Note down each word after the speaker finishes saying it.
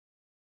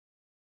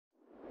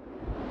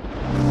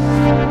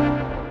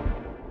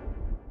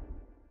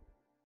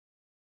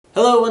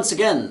Hello once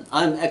again,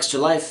 I'm Extra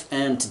Life,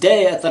 and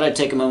today I thought I'd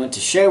take a moment to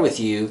share with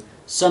you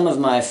some of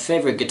my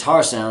favorite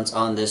guitar sounds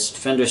on this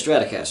Fender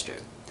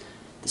Stratocaster.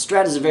 The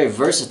Strat is a very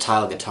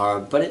versatile guitar,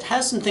 but it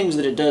has some things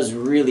that it does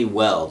really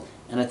well,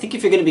 and I think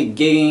if you're going to be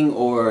gigging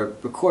or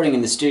recording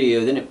in the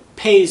studio, then it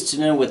pays to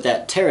know what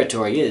that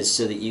territory is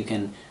so that you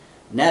can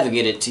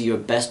navigate it to your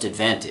best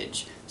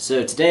advantage.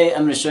 So today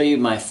I'm going to show you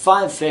my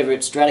 5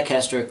 favorite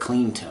Stratocaster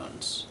clean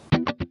tones.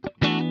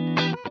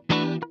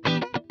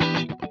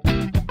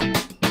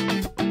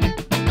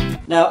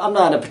 Now, I'm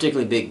not a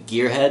particularly big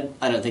gearhead.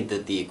 I don't think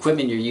that the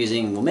equipment you're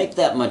using will make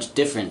that much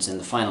difference in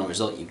the final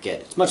result you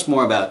get. It's much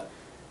more about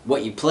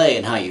what you play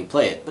and how you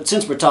play it. But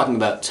since we're talking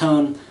about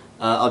tone,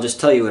 I'll just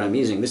tell you what I'm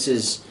using. This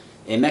is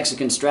a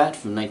Mexican Strat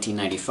from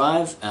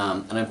 1995,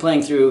 and I'm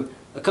playing through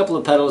a couple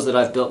of pedals that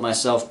I've built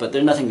myself, but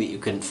they're nothing that you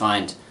couldn't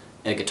find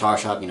at a guitar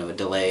shop, you know, a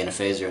delay and a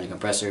phaser and a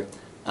compressor.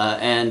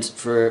 And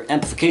for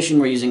amplification,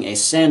 we're using a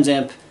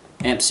SansAmp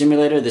amp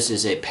simulator. This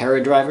is a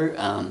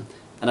Paradriver.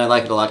 And I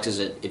like it a lot because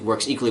it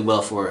works equally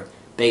well for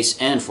bass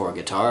and for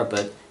guitar,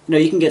 but you know,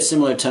 you can get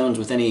similar tones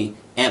with any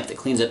amp that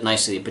cleans up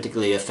nicely,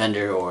 particularly a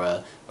Fender or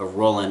a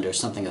Roland or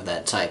something of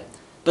that type.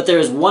 But there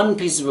is one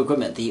piece of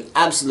equipment that you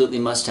absolutely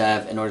must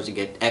have in order to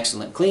get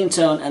excellent clean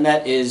tone, and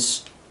that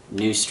is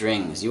new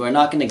strings. You are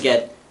not going to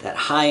get that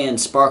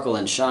high-end sparkle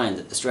and shine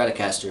that the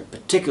Stratocaster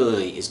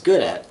particularly is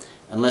good at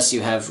unless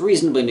you have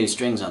reasonably new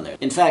strings on there.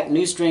 In fact,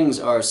 new strings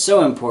are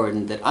so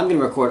important that I'm going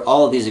to record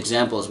all of these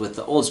examples with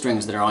the old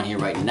strings that are on here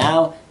right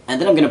now,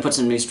 and then I'm going to put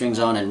some new strings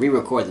on and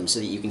re-record them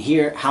so that you can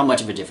hear how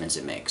much of a difference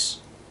it makes.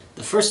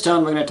 The first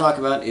tone we're going to talk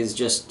about is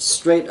just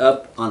straight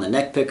up on the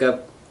neck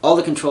pickup, all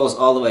the controls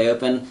all the way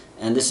open,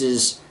 and this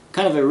is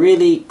kind of a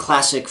really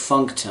classic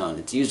funk tone.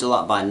 It's used a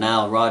lot by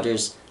Nile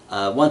Rodgers.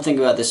 One thing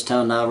about this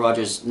tone, Nile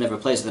Rodgers never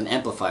plays with an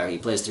amplifier, he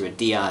plays through a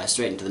DI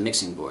straight into the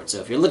mixing board.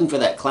 So if you're looking for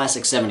that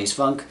classic 70s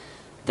funk,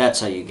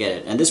 that's how you get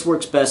it. And this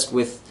works best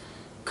with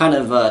kind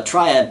of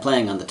triad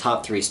playing on the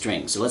top 3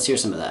 strings. So let's hear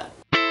some of that.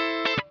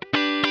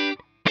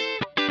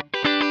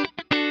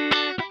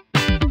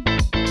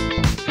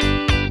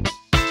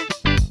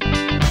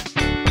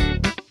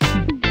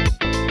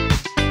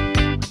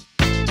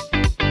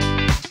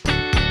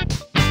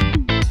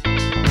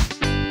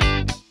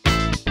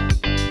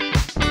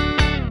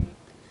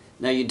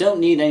 Now, you don't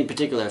need any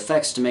particular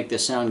effects to make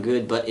this sound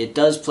good, but it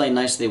does play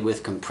nicely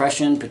with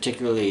compression,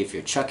 particularly if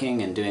you're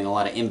chucking and doing a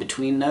lot of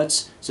in-between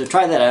notes. So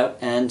try that out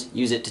and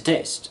use it to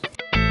taste.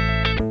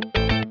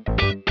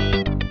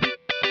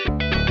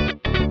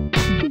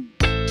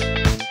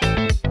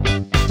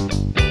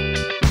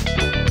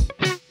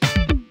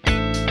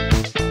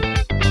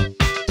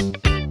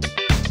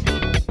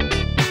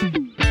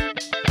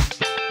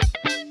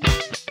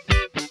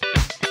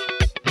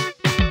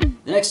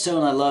 The next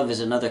tone I love is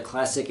another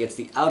classic. It's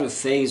the out of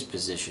phase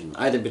position,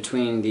 either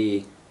between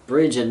the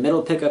bridge and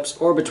middle pickups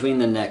or between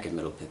the neck and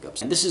middle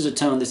pickups. And this is a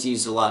tone that's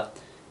used a lot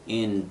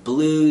in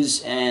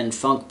blues and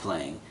funk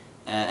playing.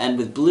 And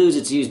with blues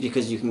it's used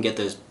because you can get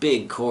those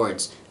big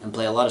chords and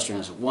play a lot of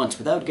strings at once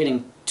without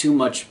getting too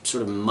much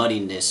sort of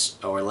muddiness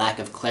or lack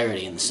of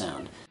clarity in the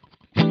sound.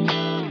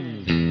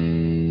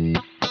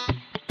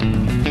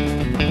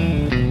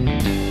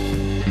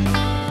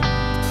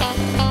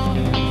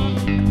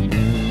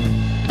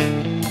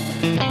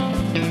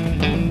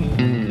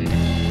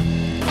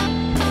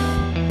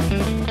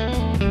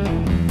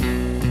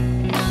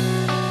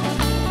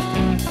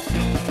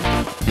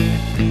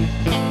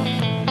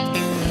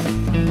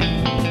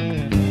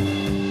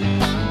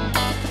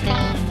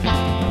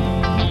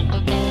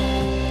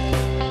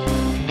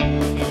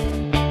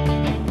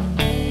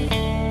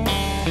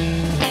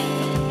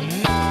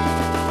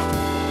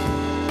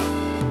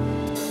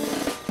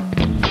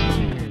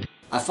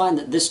 I find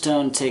that this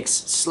tone takes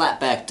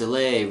slapback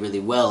delay really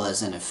well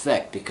as an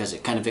effect because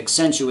it kind of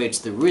accentuates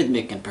the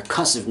rhythmic and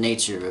percussive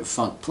nature of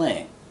funk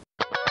playing.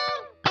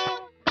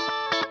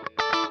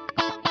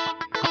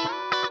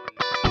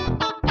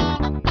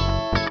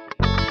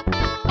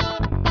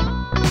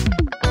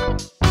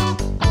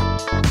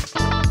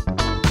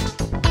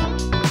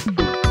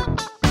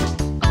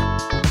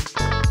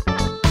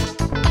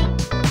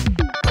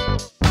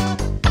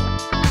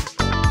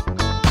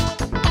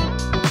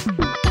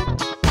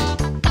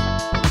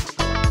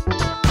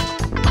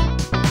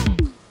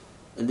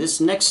 This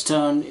next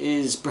tone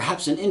is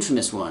perhaps an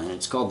infamous one, and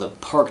it's called the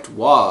parked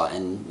wah,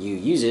 and you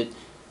use it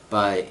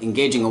by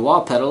engaging a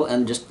wah pedal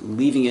and just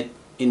leaving it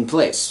in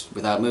place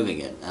without moving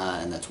it,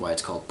 and that's why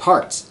it's called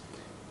parked.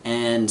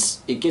 And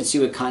it gets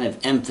you a kind of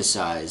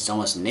emphasized,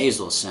 almost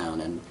nasal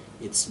sound, and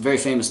it's very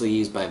famously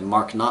used by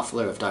Mark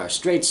Knopfler of Dire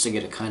Straits to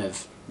get a kind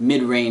of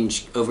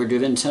mid-range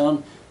overdriven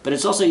tone, but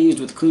it's also used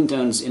with clean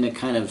tones in a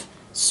kind of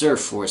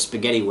surf or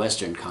spaghetti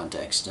western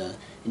context, and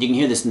you can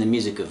hear this in the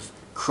music of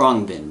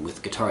Khruangbin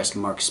with guitarist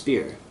Mark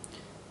Speer.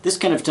 This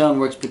kind of tone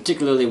works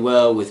particularly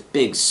well with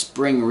big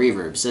spring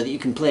reverb, so that you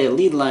can play a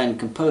lead line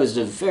composed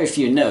of very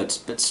few notes,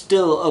 but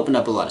still open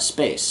up a lot of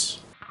space.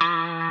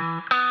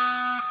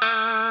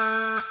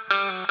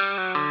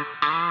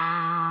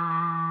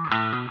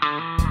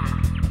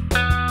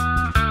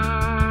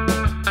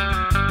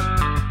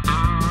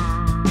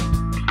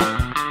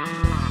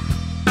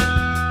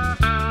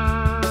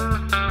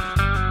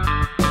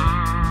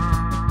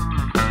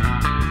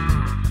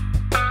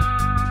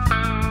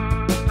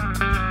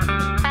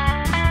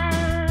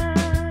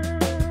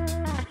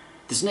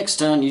 This next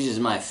tone uses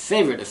my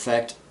favorite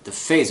effect, the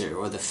phaser,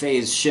 or the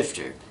phase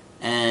shifter.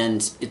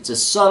 And it's a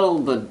subtle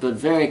but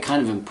very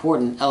kind of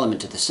important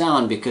element to the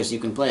sound because you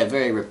can play a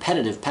very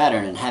repetitive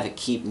pattern and have it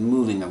keep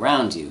moving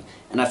around you.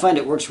 And I find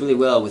it works really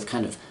well with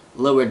kind of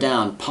lower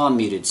down, palm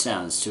muted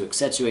sounds to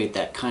accentuate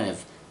that kind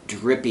of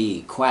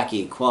drippy,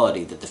 quacky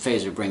quality that the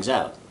phaser brings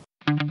out.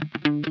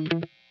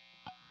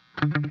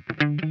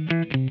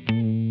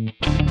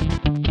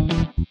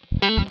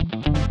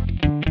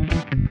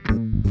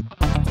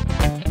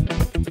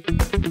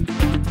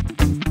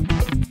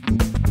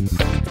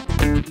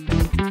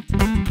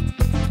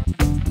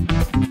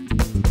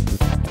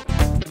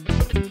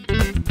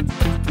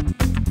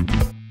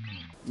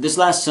 This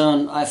last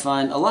tone I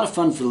find a lot of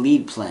fun for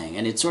lead playing,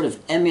 and it sort of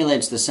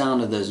emulates the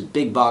sound of those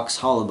big box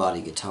hollow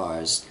body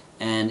guitars,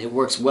 and it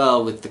works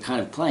well with the kind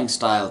of playing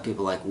style of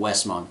people like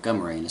Wes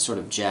Montgomery and a sort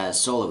of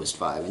jazz soloist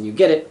vibe. And you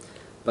get it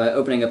by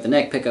opening up the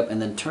neck pickup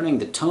and then turning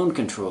the tone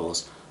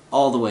controls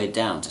all the way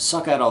down to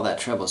suck out all that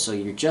treble, so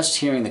you're just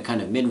hearing the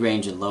kind of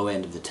mid-range and low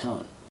end of the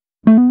tone.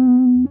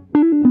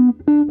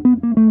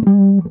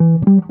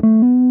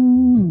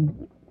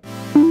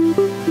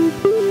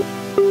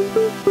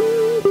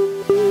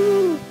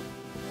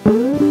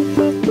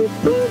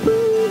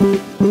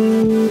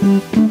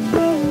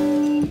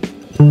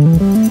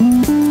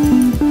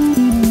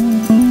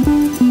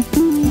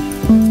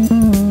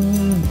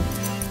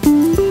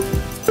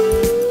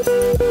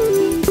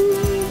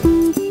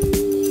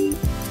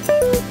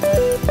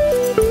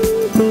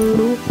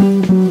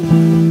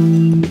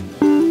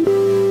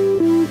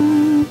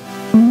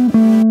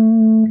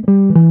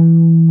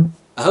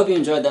 I hope you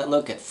enjoyed that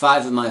look at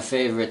 5 of my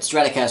favorite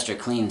Stratocaster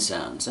clean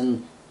sounds,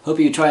 and hope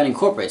you try and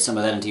incorporate some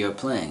of that into your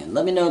playing, and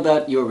let me know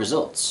about your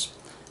results.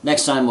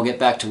 Next time we'll get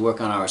back to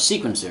work on our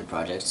sequencer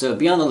project, so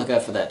be on the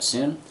lookout for that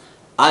soon.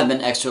 I've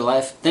been Extra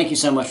Life. Thank you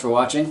so much for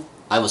watching.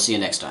 I will see you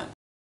next time.